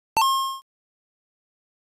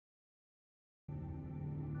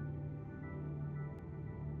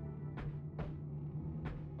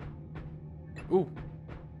Ooh.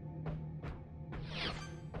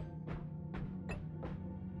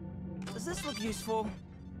 Does this look useful?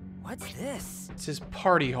 What's this? It says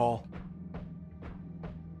party hall.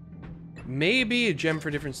 Maybe a gem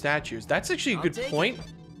for different statues. That's actually a good point.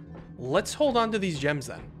 Let's hold on to these gems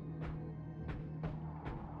then.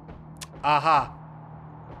 Aha.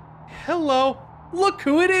 Hello. Look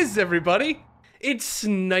who it is, everybody. It's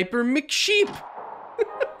Sniper McSheep.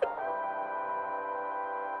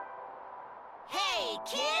 Hey,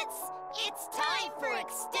 kids! It's time for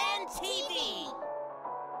Extend TV!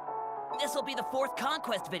 This'll be the 4th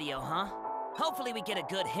Conquest video, huh? Hopefully we get a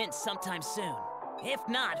good hint sometime soon. If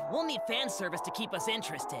not, we'll need fan service to keep us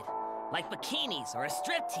interested. Like bikinis or a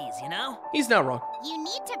striptease, you know? He's not wrong. You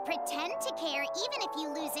need to pretend to care even if you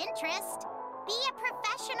lose interest. Be a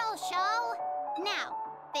professional, show. Now,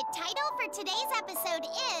 the title for today's episode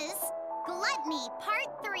is Gluttony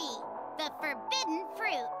Part 3, The Forbidden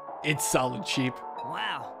Fruit. It's solid, Sheep.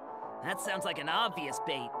 Wow, that sounds like an obvious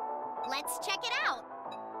bait. Let's check it out.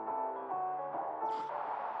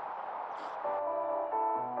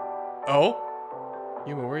 Oh?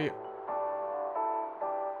 Yuma, where are you?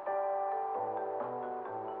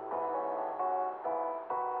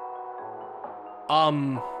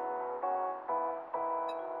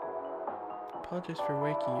 Apologize for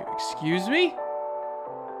waking you. Excuse me?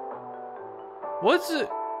 What's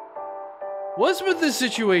with this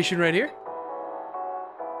situation right here?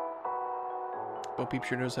 Bo Peep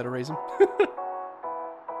sure knows how to raise him.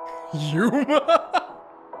 Yuma!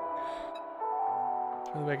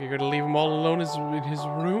 I think you're gonna leave him all alone in his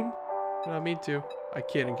room? I don't mean to. I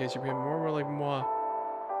kid, in case you're becoming more like moi.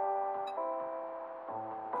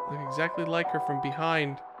 Look exactly like her from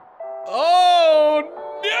behind. Oh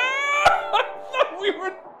no! I thought we were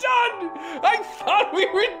done! I thought we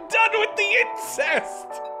were done with the incest!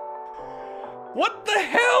 What the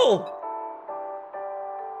hell?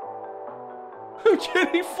 I'm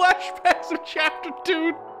getting flashbacks of chapter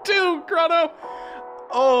 2 too, Chrono!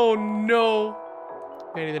 Oh no.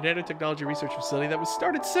 Manny, the nanotechnology research facility that was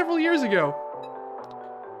started several years ago.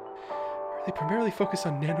 They primarily focus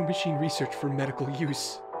on nanomachine research for medical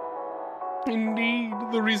use. Indeed,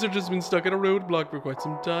 the research has been stuck at a roadblock for quite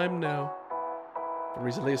some time now. But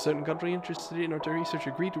recently, a certain country interested in our research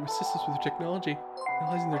agreed to assist us with their technology.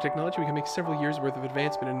 Analyzing their technology, we can make several years' worth of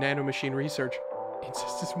advancement in nanomachine research.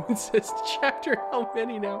 INCEST chapter. How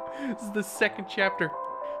many now? This is the 2nd chapter.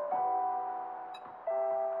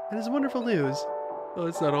 That is wonderful news. Oh,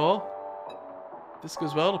 that's not all. If this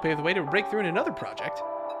goes well, it'll pave the way to a breakthrough in another project.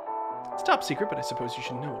 It's top secret, but I suppose you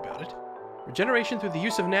should know about it. Regeneration through the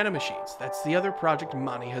use of nanomachines. That's the other project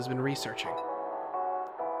Mani has been researching.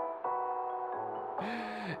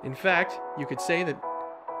 In fact, you could say that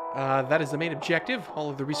that is the main objective. All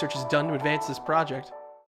of the research is done to advance this project.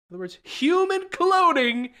 In other words, human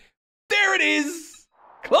cloning! There it is!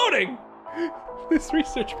 Cloning! This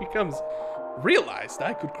research becomes realized.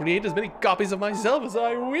 I could create as many copies of myself as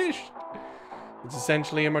I wished. It's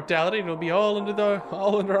essentially immortality, and it'll be all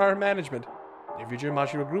under our management. In the future,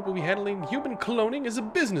 Mashiro Group will be handling human cloning as a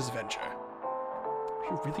business venture. Are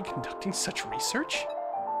you really conducting such research?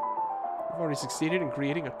 I've already succeeded in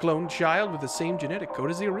creating a cloned child with the same genetic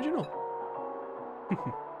code as the original.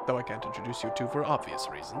 Though I can't introduce you two for obvious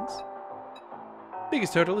reasons.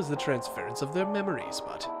 Biggest hurdle is the transference of their memories,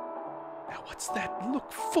 but... Now what's that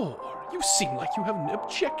look for? You seem like you have no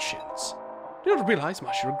objections. Do you not realize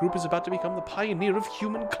Mashiro Group is about to become the pioneer of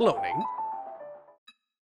human cloning?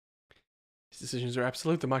 His decisions are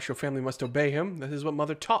absolute. The Mashiro family must obey him. That is what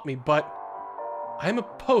Mother taught me, but I am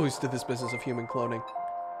opposed to this business of human cloning.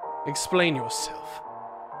 Explain yourself.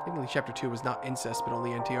 Technically, Chapter 2 was not incest, but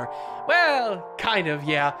only NTR. Well, kind of,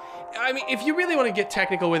 yeah. I mean, if you really want to get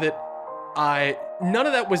technical with it, none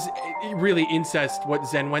of that was really incest, what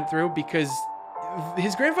Zen went through, because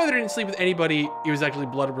his grandfather didn't sleep with anybody he was actually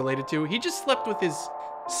blood related to. He just slept with his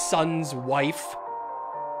son's wife.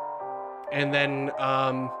 And then,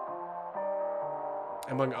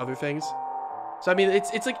 among other things. So, I mean,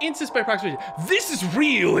 it's like incest by approximation. This is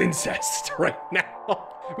real incest right now.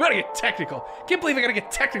 We gotta get technical. Can't believe I gotta get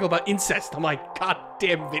technical about incest on my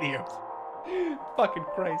goddamn videos. Fucking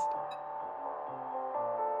Christ.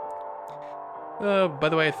 By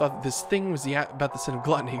the way, I thought this thing was about the sin of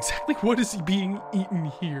gluttony. Exactly what is he being eaten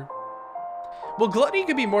here? Well, gluttony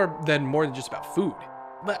could be more than just about food.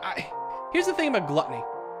 But here's the thing about gluttony.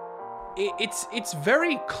 It's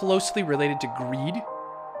very closely related to greed.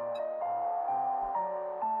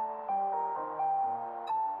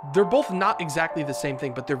 They're both not exactly the same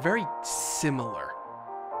thing, but they're very similar.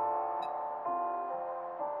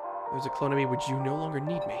 There's a clone of me, would you no longer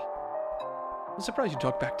need me? I'm surprised you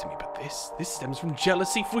talked back to me, but this stems from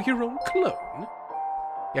jealousy for your own clone.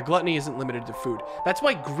 Yeah, gluttony isn't limited to food. That's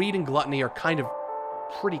why greed and gluttony are kind of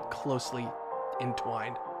pretty closely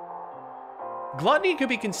entwined. Gluttony could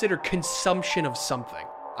be considered consumption of something,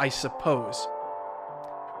 I suppose.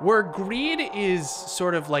 Where greed is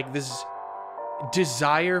sort of like this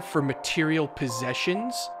desire for material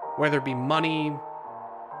possessions, whether it be money,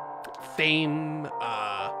 fame,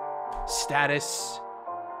 status,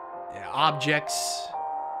 objects,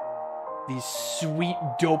 these sweet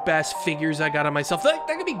dope-ass figures I got on myself. That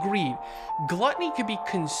could be greed. Gluttony could be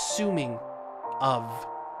consuming of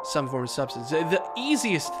some form of substance. The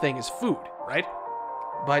easiest thing is food, right?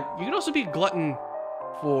 But you can also be a glutton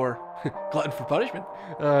for glutton for punishment.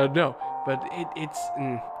 No, but it's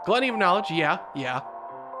gluttony of knowledge. Yeah.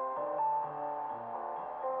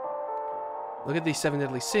 Look at these 7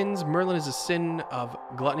 deadly sins. Merlin is a sin of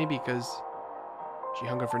gluttony because she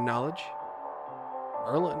hungered for knowledge.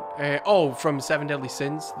 Merlin. Oh, from 7 Deadly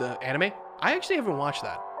Sins, the anime? I actually haven't watched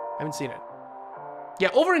that. I haven't seen it. Yeah,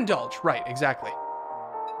 overindulge. Right, exactly.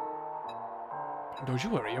 Don't you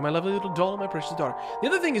worry, you're my lovely little doll, my precious daughter. The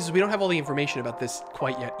other thing is we don't have all the information about this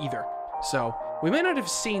quite yet either. So, we may not have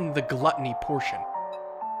seen the gluttony portion.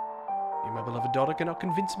 You, my beloved daughter, cannot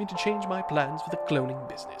convince me to change my plans for the cloning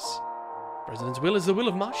business. President's will is the will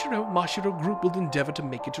of Mashiro. Mashiro Group will endeavor to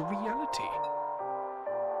make it a reality.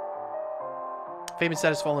 Fame and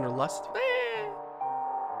status fall under lust?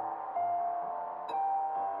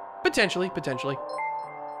 Potentially.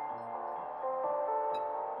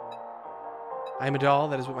 I am a doll,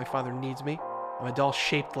 that is what my father needs me. I'm a doll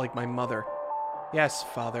shaped like my mother. Yes,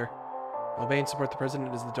 father. Obey and support the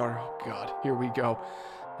president as the daughter. Oh god, here we go.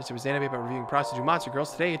 Yesterday was anime about reviewing prostitute monster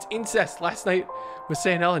girls. Today it's incest. Last night was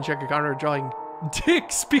Sanel and Checker Connor drawing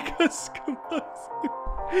dicks because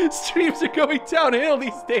streams are going downhill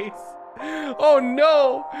these days. Oh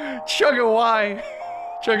no! Chugga why?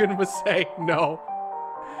 Chugga must say no.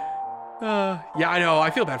 Yeah, I know. I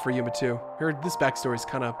feel bad for Yuma too. This backstory is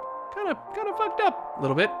kind of fucked up a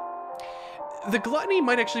little bit. The gluttony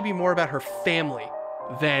might actually be more about her family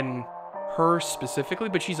than her specifically,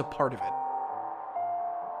 but she's a part of it.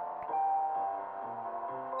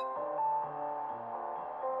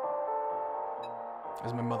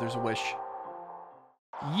 As my mother's wish.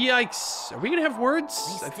 Yikes! Are we gonna have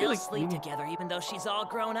words? They still sleep together even though she's all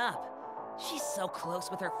grown up. She's so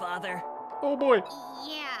close with her father. Oh boy.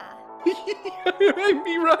 Yeah. I'm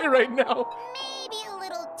Mirai right now. Maybe a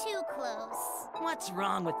little too close. What's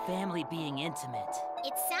wrong with family being intimate?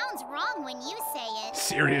 It sounds wrong when you say it.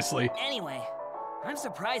 Seriously. Anyway, I'm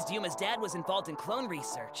surprised Yuma's dad was involved in clone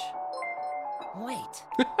research. Wait.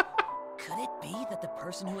 Could it be that the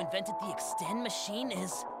person who invented the Extend machine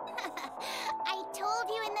is... I told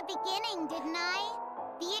you in the beginning, didn't I?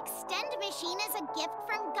 The Extend machine is a gift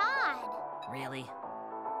from God. Really?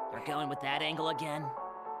 We're going with that angle again?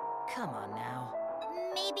 Come on now.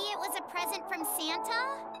 Maybe it was a present from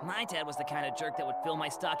Santa? My dad was the kind of jerk that would fill my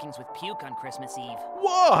stockings with puke on Christmas Eve.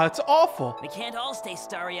 Whoa, that's awful. We can't all stay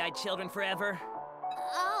starry-eyed children forever.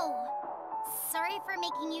 Oh. Sorry for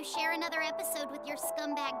making you share another episode with your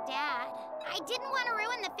scumbag dad. I didn't want to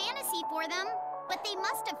ruin the fantasy for them, but they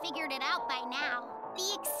must have figured it out by now.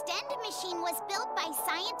 The Extend machine was built by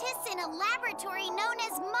scientists in a laboratory known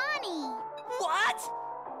as Mani. What?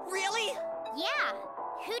 Really? Yeah.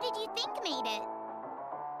 Who did you think made it?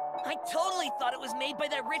 I totally thought it was made by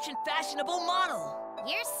that rich and fashionable model.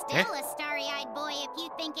 You're still a starry-eyed boy if you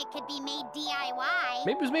think it could be made DIY.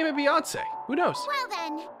 Maybe it was made by Beyonce. Who knows? Well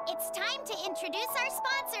then, it's time to introduce our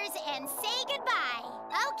sponsors and say goodbye.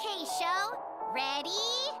 Okay, show. Ready?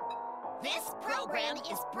 This program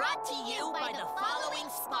is brought to you by the following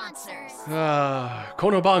sponsors.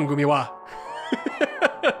 この番組は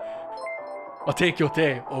お提供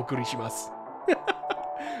でお送りします。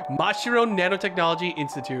Mashiro Nanotechnology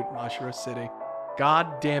Institute, Mashiro City.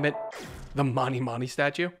 God damn it. The Mani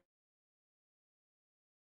statue.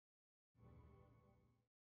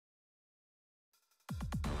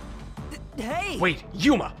 Hey! Wait,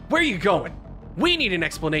 Yuma, where are you going? We need an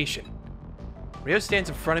explanation. Ryo stands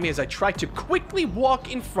in front of me as I try to quickly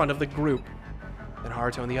walk in front of the group. Then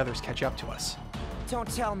Haruto and the others catch up to us. Don't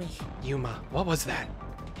tell me. Yuma, what was that?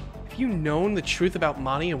 Have you known the truth about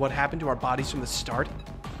Mani and what happened to our bodies from the start?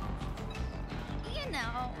 You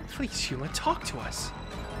know. Please, Yuma, talk to us.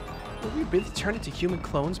 Were we really turned into human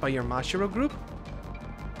clones by your Mashiro group?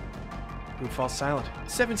 The group falls silent.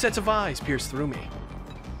 7 sets of eyes pierce through me.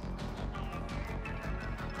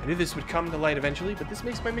 I knew this would come to light eventually, but this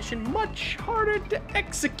makes my mission much harder to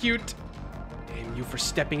execute. Damn you for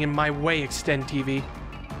stepping in my way, Extend TV.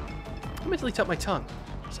 I mentally tap my tongue.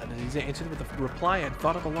 So I answered with a reply I'd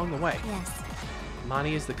thought of along the way. Yes.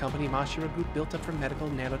 MANI is the company Mashiro Group built up for medical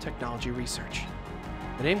nanotechnology research.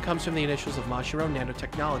 The name comes from the initials of Mashiro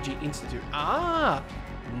Nanotechnology Institute. Ah!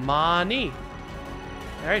 MANI.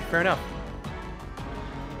 Alright, fair enough.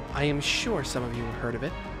 I am sure some of you have heard of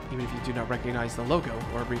it, even if you do not recognize the logo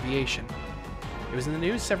or abbreviation. It was in the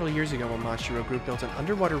news several years ago when Mashiro Group built an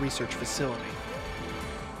underwater research facility.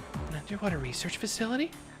 An underwater research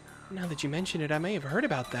facility? Now that you mention it, I may have heard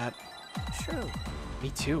about that. True. Me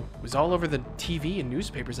too. It was all over the TV and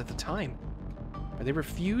newspapers at the time. But they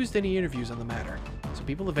refused any interviews on the matter, so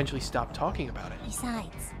people eventually stopped talking about it.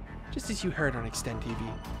 Besides, Just as you heard on Extend TV,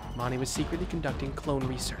 Mani was secretly conducting clone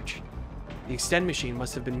research. The Extend machine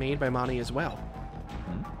must have been made by Mani as well.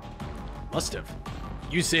 Must have.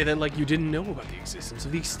 You say that like you didn't know about the existence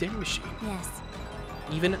of the Extend machine. yes.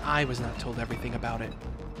 Even I was not told everything about it.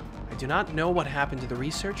 I do not know what happened to the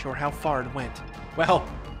research or how far it went. Well,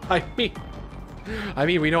 I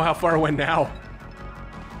mean, we know how far it went now.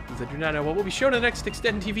 Since I do not know what will be shown in the next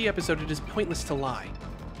Extend TV episode, it is pointless to lie.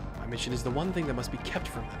 My mission is the one thing that must be kept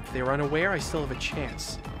from them. If they are unaware, I still have a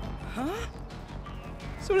chance. Huh?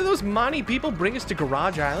 So do those Mani people bring us to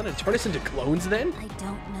Garage Island and turn us into clones then? I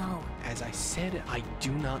don't know. As I said, I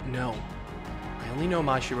do not know. I only know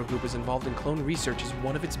Mashiro Group is involved in clone research as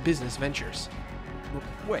one of its business ventures.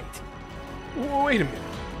 Wait a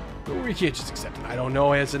minute. We can't just accept it. I don't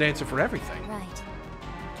know as an answer for everything. Right.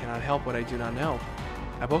 I cannot help what I do not know.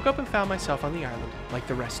 I woke up and found myself on the island, like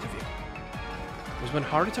the rest of you. It was when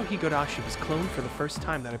Haruto Higurashi was cloned for the first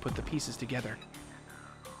time that I put the pieces together.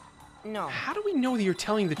 No. How do we know that you're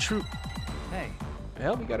telling the truth? Hey.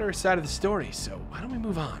 Well, we got our side of the story, so why don't we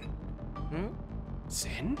move on?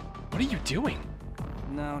 Zen? What are you doing?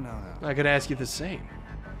 No. I could ask you the same.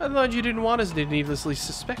 I thought you didn't want us to needlessly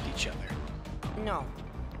suspect each other. No.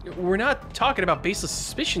 We're not talking about baseless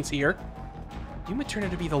suspicions here. Yuma turned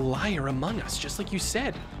out to be the liar among us, just like you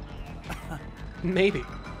said. Maybe.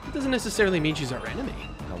 It doesn't necessarily mean she's our enemy.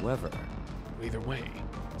 However, Either way,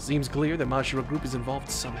 seems clear that Mashiro Group is involved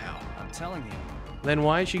somehow. I'm telling you. Then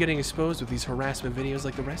why is she getting exposed with these harassment videos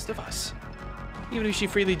like the rest of us? Even if she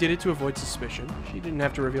freely did it to avoid suspicion, she didn't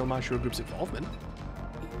have to reveal Mashiro Group's involvement.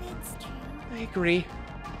 That's true. I agree.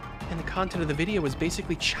 And the content of the video was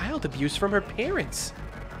basically child abuse from her parents.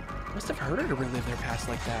 Must have hurt her to relive their past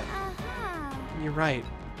like that. Uh-huh. You're right.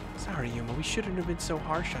 Sorry, Yuma. We shouldn't have been so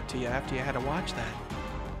harsh to you after you had to watch that.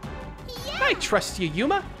 Yeah. I trust you,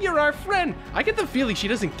 Yuma. You're our friend. I get the feeling she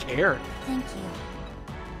doesn't care. Thank you.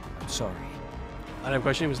 I'm sorry. Line of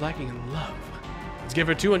questioning was lacking in love. Let's give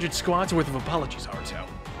her 200 squats worth of apologies, Haruto.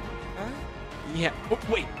 Huh? Yeah. Oh,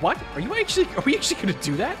 wait, what? Are we actually gonna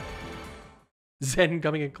do that? Zen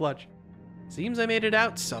coming in clutch. Seems I made it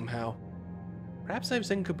out somehow. Perhaps I have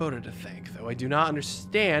Zen Kubota to thank, though I do not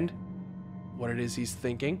understand what it is he's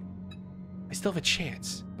thinking. I still have a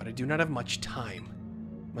chance, but I do not have much time.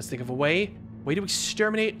 Must think of a way to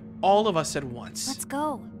exterminate all of us at once. Let's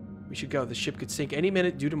go. We should go. The ship could sink any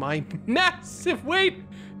minute due to my massive weight.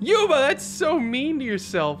 Yuma, that's so mean to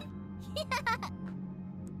yourself.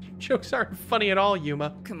 Jokes aren't funny at all,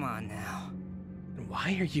 Yuma. Come on now.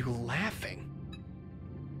 Why are you laughing?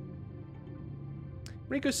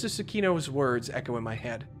 Riko Susukino's words echo in my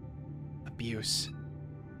head. Abuse.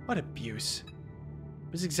 What abuse?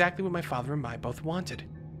 It was exactly what my father and I both wanted.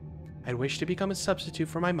 I'd wished to become a substitute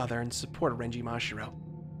for my mother and support Renji Mashiro.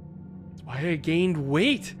 That's why I gained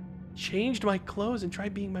weight, changed my clothes, and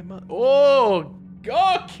tried being my mother. Oh,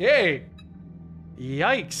 okay.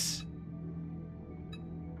 Yikes.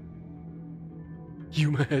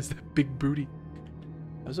 Yuma has that big booty.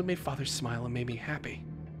 That was what made father smile and made me happy.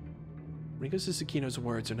 Riko Susukino's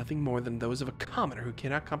words are nothing more than those of a commoner who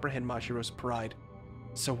cannot comprehend Mashiro's pride.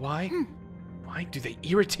 So why do they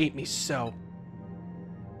irritate me so?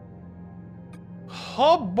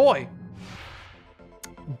 Oh boy.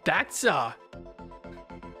 That's some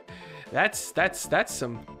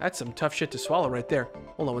tough shit to swallow right there.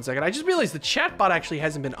 Hold on one second. I just realized the chatbot actually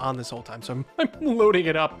hasn't been on this whole time, so I'm loading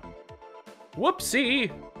it up. Whoopsie.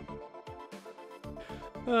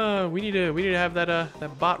 We need to have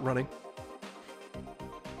that bot running.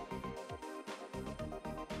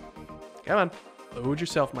 Come on, load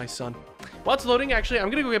yourself, my son. While it's loading, actually, I'm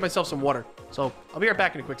gonna go get myself some water. So I'll be right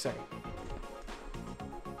back in a quick second.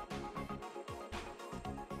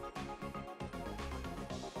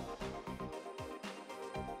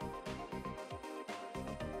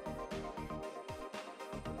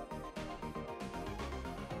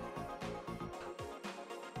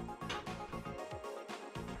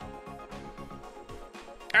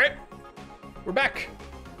 All right, we're back.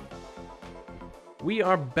 We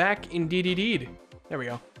are back indeed. There we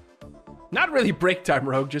go. Not really break time,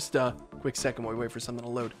 Rogue. Just a quick second while we wait for something to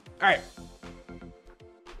load. All right.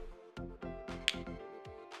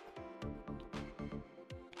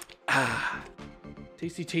 Ah.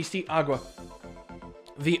 Tasty, tasty agua.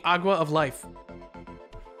 The agua of life.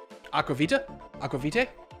 Aquavita? Aquavite?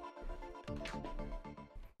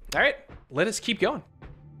 All right. Let us keep going.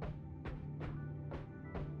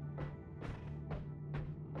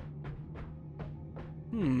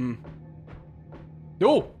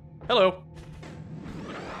 Oh, hello.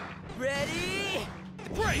 Ready?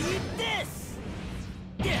 Eat this!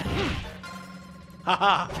 Yeah.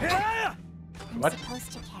 Haha. What?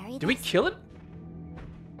 Supposed to carry Did we this? kill it?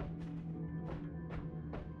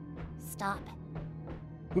 Stop.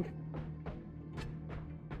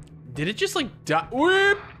 Did it just like die?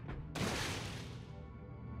 Whoop!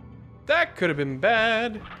 That could have been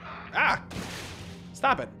bad. Ah!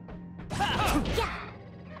 Stop it.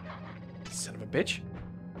 Son of a bitch.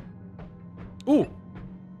 Ooh.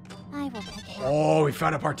 I will pick it up. Oh, we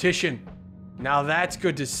found a partition. Now that's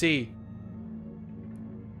good to see.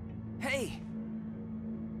 Hey!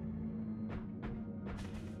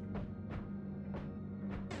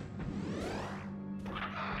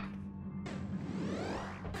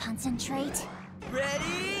 Concentrate.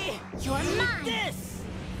 Ready? You're mine. This!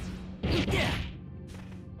 Yeah.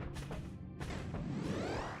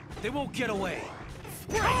 They won't get away.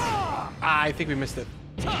 I think we missed it.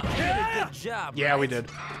 Good job. Yeah, we right?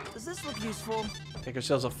 did. Does this look useful? Take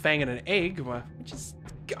ourselves a fang and an egg, which is...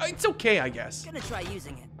 It's okay, I guess. Gonna try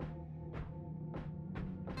using it.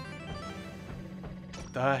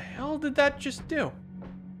 The hell did that just do?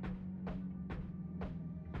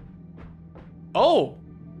 Oh!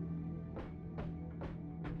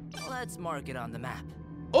 Let's mark it on the map.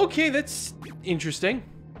 Okay, that's interesting.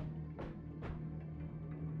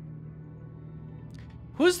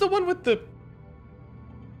 Who's the one with the...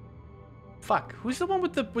 Fuck, who's the one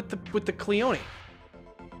with the Cleone?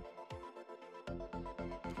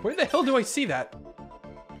 Where the hell do I see that?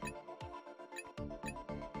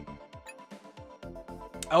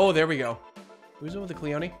 Oh, there we go. Who's the one with the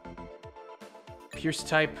Cleone? Pierce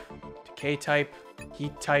type, decay type,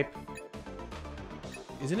 heat type.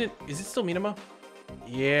 Is it still Minamo?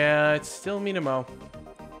 Yeah, it's still Minamo.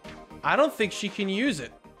 I don't think she can use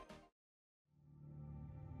it.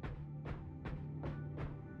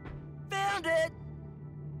 Found it!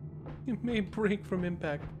 It may break from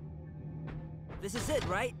impact. This is it,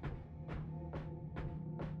 right?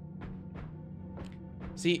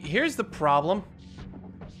 See, here's the problem.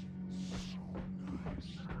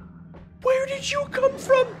 Where did you come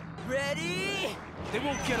from? Ready? They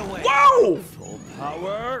won't get away. Whoa! Full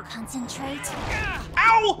power. Concentrate.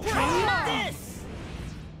 Ow! This!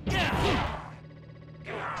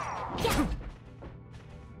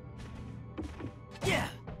 Yeah.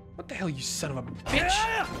 What the hell, you son of a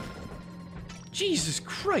bitch? Jesus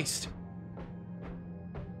Christ.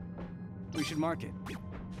 We should mark it.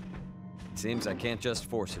 Seems I can't just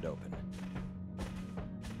force it open.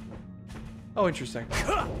 Oh, interesting.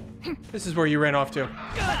 This is where you ran off to.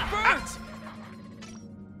 Burns!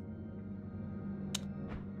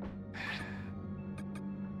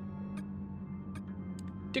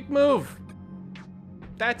 Dick move.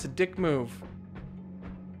 That's a dick move.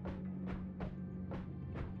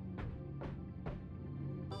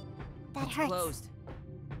 That It's hurts. closed.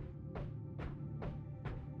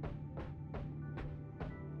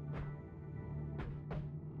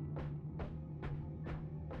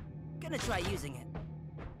 Gonna try using it.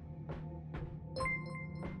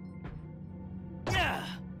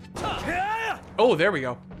 Oh, there we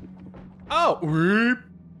go. Oh, whoop.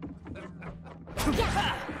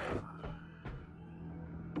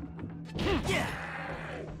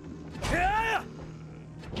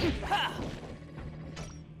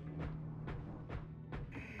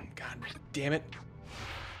 God damn it.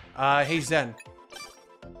 Hey Zen.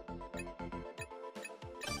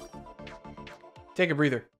 Take a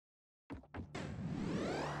breather.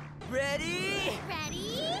 Ready?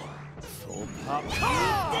 Ready? Full pop.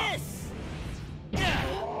 This!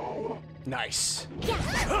 Nice.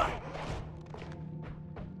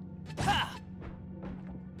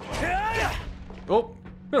 Oh,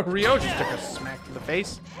 Rio just took a smack to the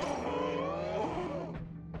face.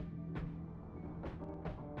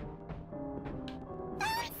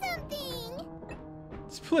 Found something.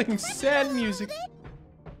 It's playing sad music.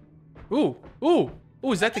 Ooh, ooh,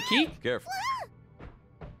 ooh, is that the key? Careful.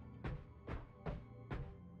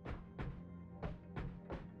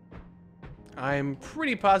 I'm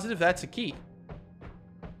pretty positive that's a key.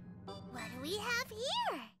 What do we have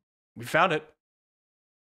here? We found it.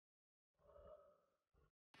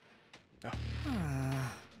 Oh.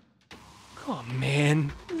 Oh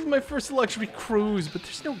man, this is my first luxury cruise, but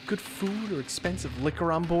there's no good food or expensive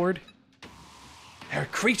liquor on board. There are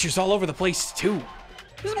creatures all over the place too.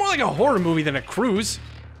 This is more like a horror movie than a cruise.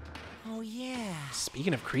 Oh yeah.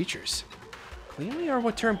 Speaking of creatures, clearly are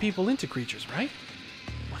what turn people into creatures, right?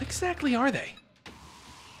 What exactly are they?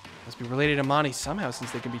 Must be related to Mani somehow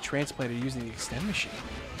since they can be transplanted using the extend machine.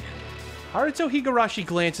 Haruto Higurashi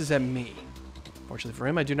glances at me. Fortunately for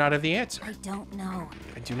him, I do not have the answer. I don't know.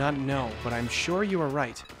 I do not know, but I'm sure you are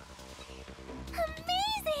right.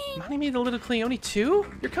 Amazing! Mani made the little Cleone too?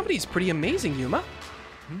 Your company is pretty amazing, Yuma.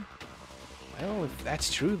 Well, if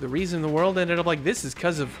that's true, the reason the world ended up like this is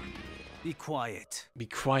because of... Be quiet. Be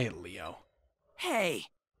quiet, Leo. Hey.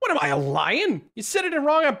 What am I, a lion? You said it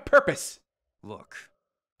wrong on purpose. Look.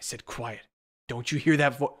 I said quiet. Don't you hear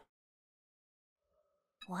that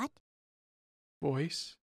What?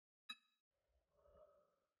 voice?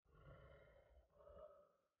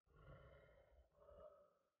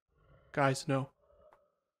 Guys, no.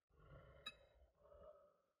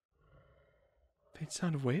 Faint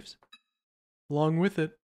sound of waves? Along with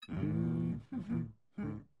it.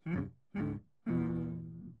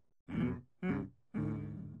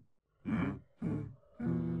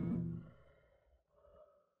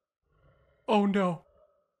 Oh no.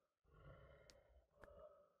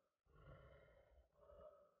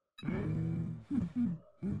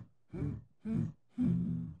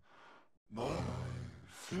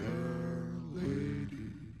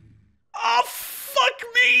 Oh, fuck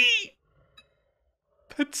me!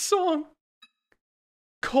 That song.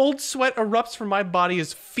 Cold sweat erupts from my body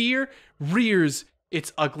as fear rears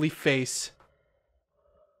its ugly face.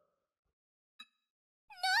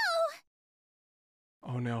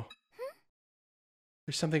 No! Oh no.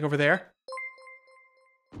 There's something over there.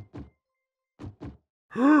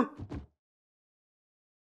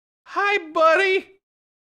 Hi, buddy!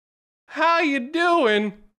 How you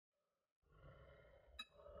doing?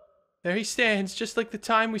 There he stands, just like the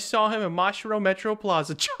time we saw him at Mashiro Metro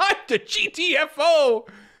Plaza. Time to GTFO!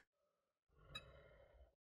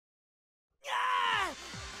 Ah!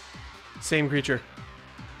 Same creature.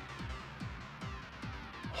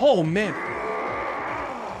 Oh, man.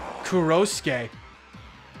 Kurosuke.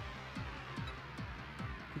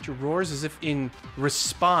 Creature roars as if in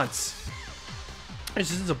response. This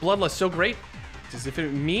is a bloodlust so great, it's as if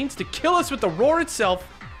it means to kill us with the roar itself.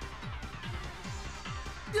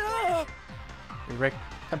 Hey, Rick,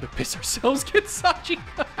 time to piss ourselves. Get Sachi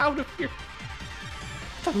out of here.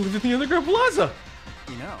 I thought we lived in the underground plaza.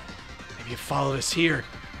 You know. Maybe it followed us here.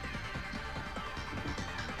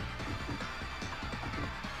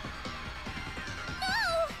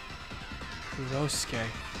 Kurosuke.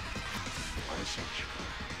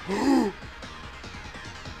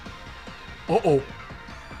 Uh-oh.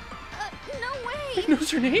 No way! He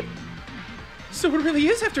knows her name? So it really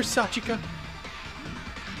is after Sachika.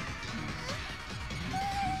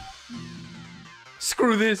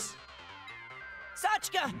 Screw this.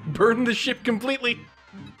 Sachika! Burn the ship completely.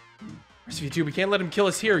 Rest of you two, we can't let him kill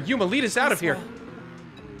us here. Yuma, lead us out of here.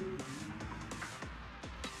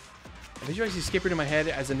 I visualize the escape route in my head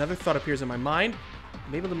as another thought appears in my mind.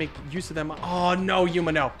 I'm able to make use of them. Oh no,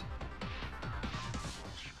 Yuma, no.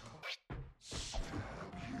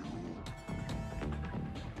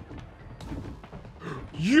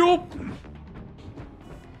 Yup.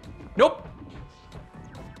 Nope.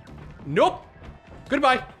 Nope.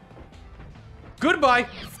 Goodbye. Goodbye.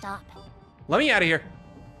 Stop. Let me out of here.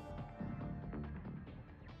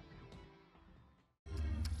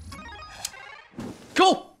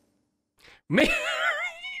 Cool. Man.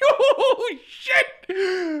 Oh,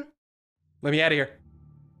 shit. Let me out of here.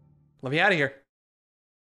 Let me out of here.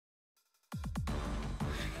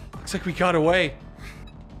 Looks like we got away.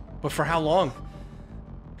 But for how long?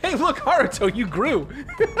 Hey, look, Haruto, you grew.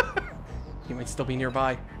 He might still be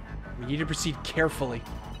nearby. We need to proceed carefully.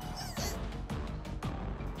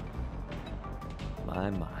 My.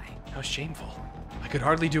 How shameful. I could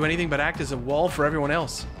hardly do anything but act as a wall for everyone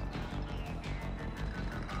else.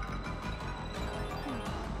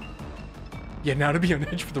 Yeah, now to be on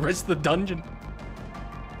edge for the rest of the dungeon.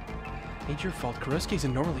 Ain't your fault. Kurosuke's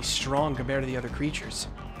enormously strong compared to the other creatures.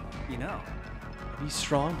 You know. He's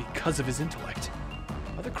strong because of his intellect.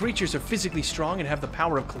 Other creatures are physically strong and have the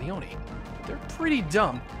power of Cleone, but they're pretty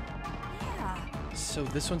dumb. Yeah. So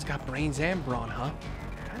this one's got brains and brawn, huh?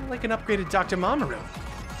 Kind of like an upgraded Dr. Mamoru.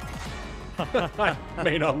 I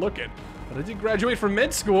may not look it, but I did graduate from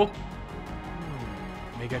med school.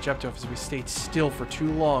 May catch up to us if we stayed still for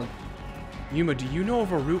too long. Yuma, do you know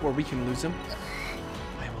of a route where we can lose him?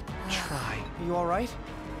 I will try. Are you alright?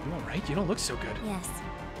 You alright? You don't look so good. Yes.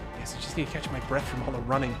 Yes, I just need to catch my breath from all the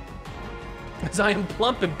running. As I am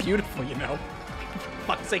plump and beautiful, you know. For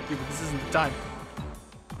fuck's sake, Cupid, this isn't the time.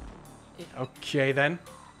 Okay, then.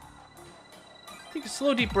 Take a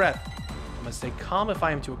slow, deep breath. I must stay calm if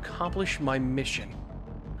I am to accomplish my mission.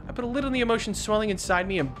 I put a lid on the emotion swelling inside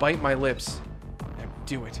me and bite my lips. Now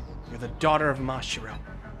do it. You're the daughter of Mashiro.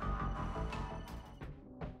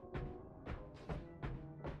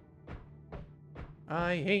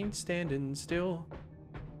 I ain't standing still.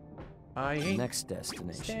 I ain't Next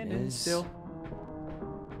destination standing is... still.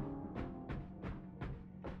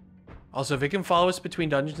 Also, if it can follow us between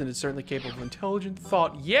dungeons, then it's certainly capable of intelligent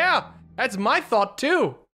thought. Yeah! That's my thought,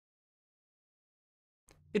 too!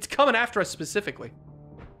 It's coming after us specifically.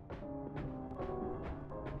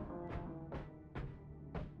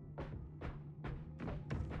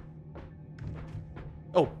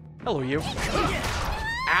 Oh, hello, you.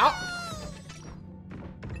 Ow!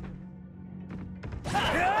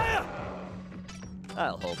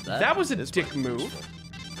 I'll hold that. That was a This dick might be move. useful.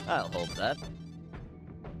 I'll hold that.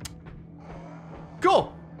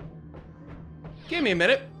 Cool. Give me a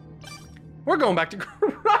minute. We're going back to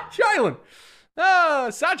Garage Island.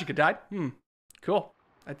 Sajika died. Cool.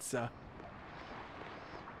 That's,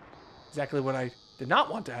 exactly what I did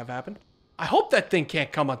not want to have happen. I hope that thing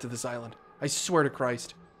can't come onto this island. I swear to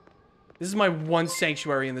Christ. This is my one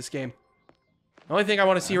sanctuary in this game. The only thing I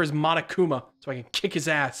want to see here is Monokuma, so I can kick his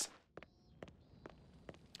ass.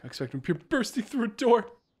 I expect him to be bursting through a door.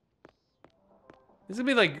 This is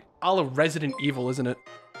gonna be like a la Resident Evil, isn't it?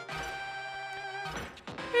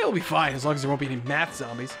 It'll be fine as long as there won't be any math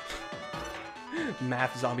zombies.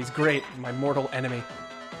 Math zombies, great. My mortal enemy.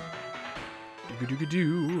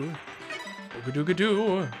 Doo-ga-doo-ga-doo.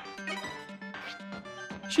 Doo-ga-doo-ga-doo.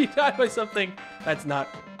 She died by something. That's not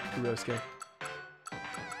Kurosuke.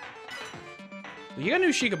 You got a new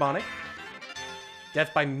Shikabane.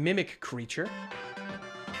 Death by mimic creature.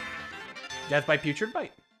 Death by putrid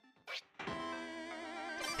bite.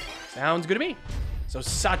 Sounds good to me. So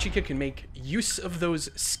Sachika can make use of those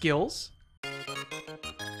skills.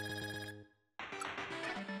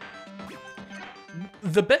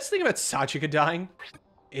 The best thing about Sachika dying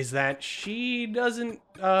is that she doesn't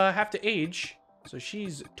have to age, so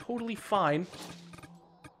she's totally fine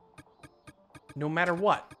no matter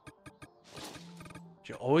what.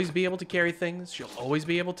 She'll always be able to carry things. She'll always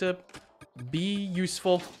be able to be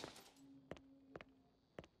useful.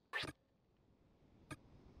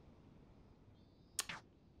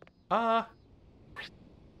 I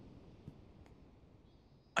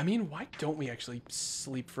mean, why don't we actually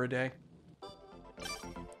sleep for a day?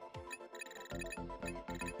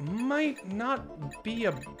 Might not be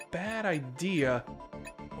a bad idea.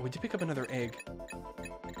 Oh, we did pick up another egg.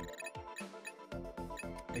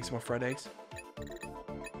 Make some more fried eggs.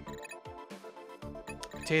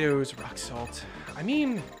 Potatoes, rock salt. I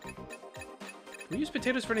mean, can we use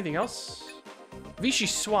potatoes for anything else? Vichy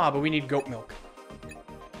soie, but we need goat milk.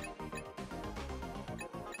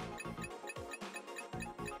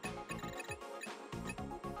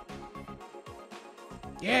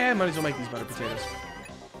 Yeah, might as well make these butter potatoes.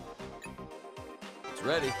 It's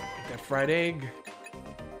ready. Make that fried egg.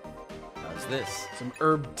 How's this? Some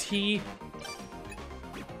herb tea.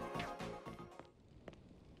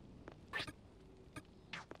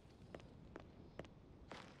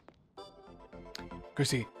 Go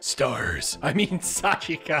see stars. I mean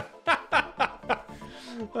Sachika.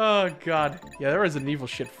 Oh god. Yeah, that Resident Evil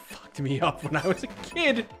shit fucked me up when I was a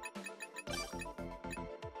kid.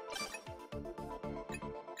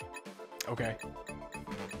 Okay.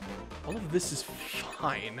 All of this is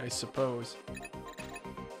fine, I suppose.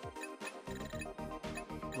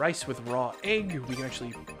 Rice with raw egg. We can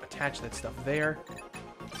actually attach that stuff there.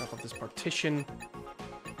 Drop off this partition.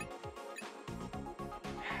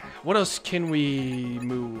 What else can we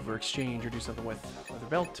move or exchange or do something with? Leather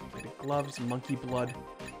belt, plated gloves, monkey blood,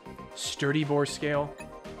 sturdy boar scale.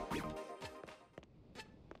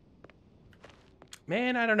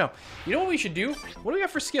 Man, I don't know. You know what we should do? What do we got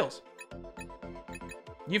for skills?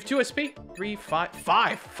 You have 2 SP? 3, 5,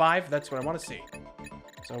 5. 5, that's what I want to see.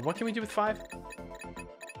 So what can we do with 5?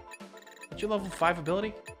 What's your level 5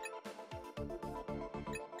 ability?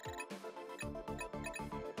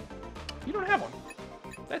 You don't have one.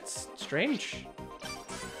 That's strange.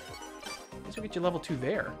 Guess we'll get you level 2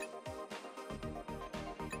 there.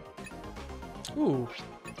 Ooh.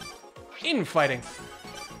 Infighting.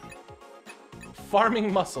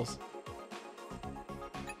 Farming muscles.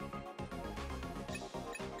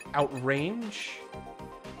 Outrange.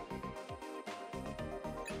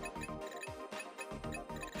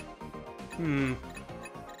 Do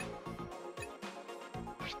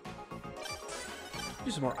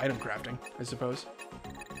some more item crafting, I suppose.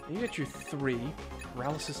 You get your 3.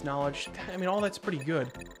 Paralysis knowledge. I mean, all that's pretty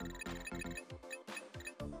good.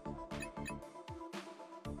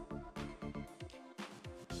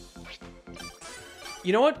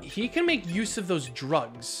 You know what? He can make use of those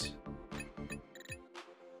drugs.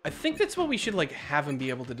 I think that's what we should, like, have him be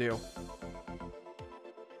able to do.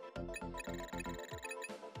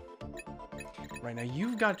 Right, now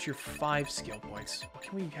you've got your 5 skill points. What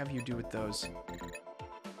can we have you do with those?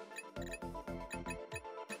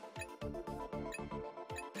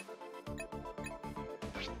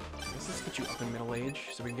 Let's get you up in middle age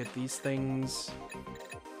so we can get these things.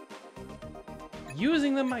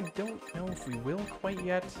 Using them, I don't know if we will quite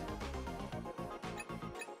yet.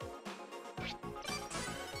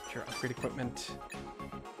 Sure, upgrade equipment.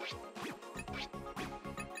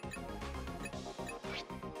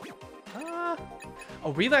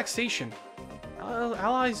 Oh, relaxation.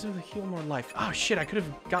 Allies will heal more life. Oh, shit, I could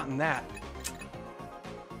have gotten that.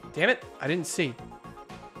 Damn it, I didn't see.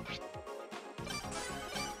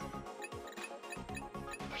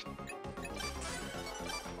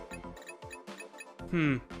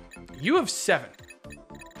 You have 7.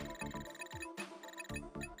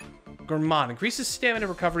 Gourmand. Increases stamina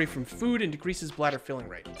recovery from food and decreases bladder filling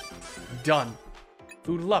rate. Done.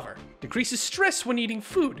 Food lover. Decreases stress when eating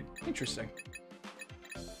food. Interesting.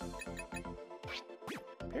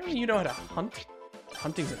 Apparently you know how to hunt.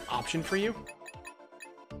 Hunting's an option for you.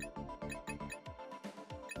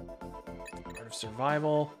 Art of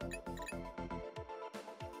survival.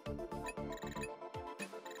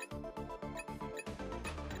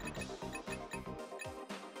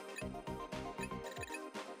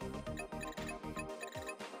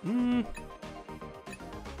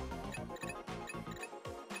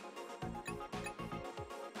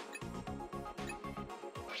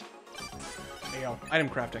 There you go. Item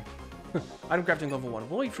crafting. Item crafting level 1.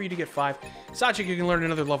 We'll wait for you to get 5. Sachik, you can learn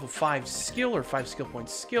another level 5 skill or 5 skill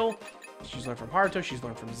points skill. She's learned from Haruto. She's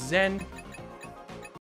learned from Zen.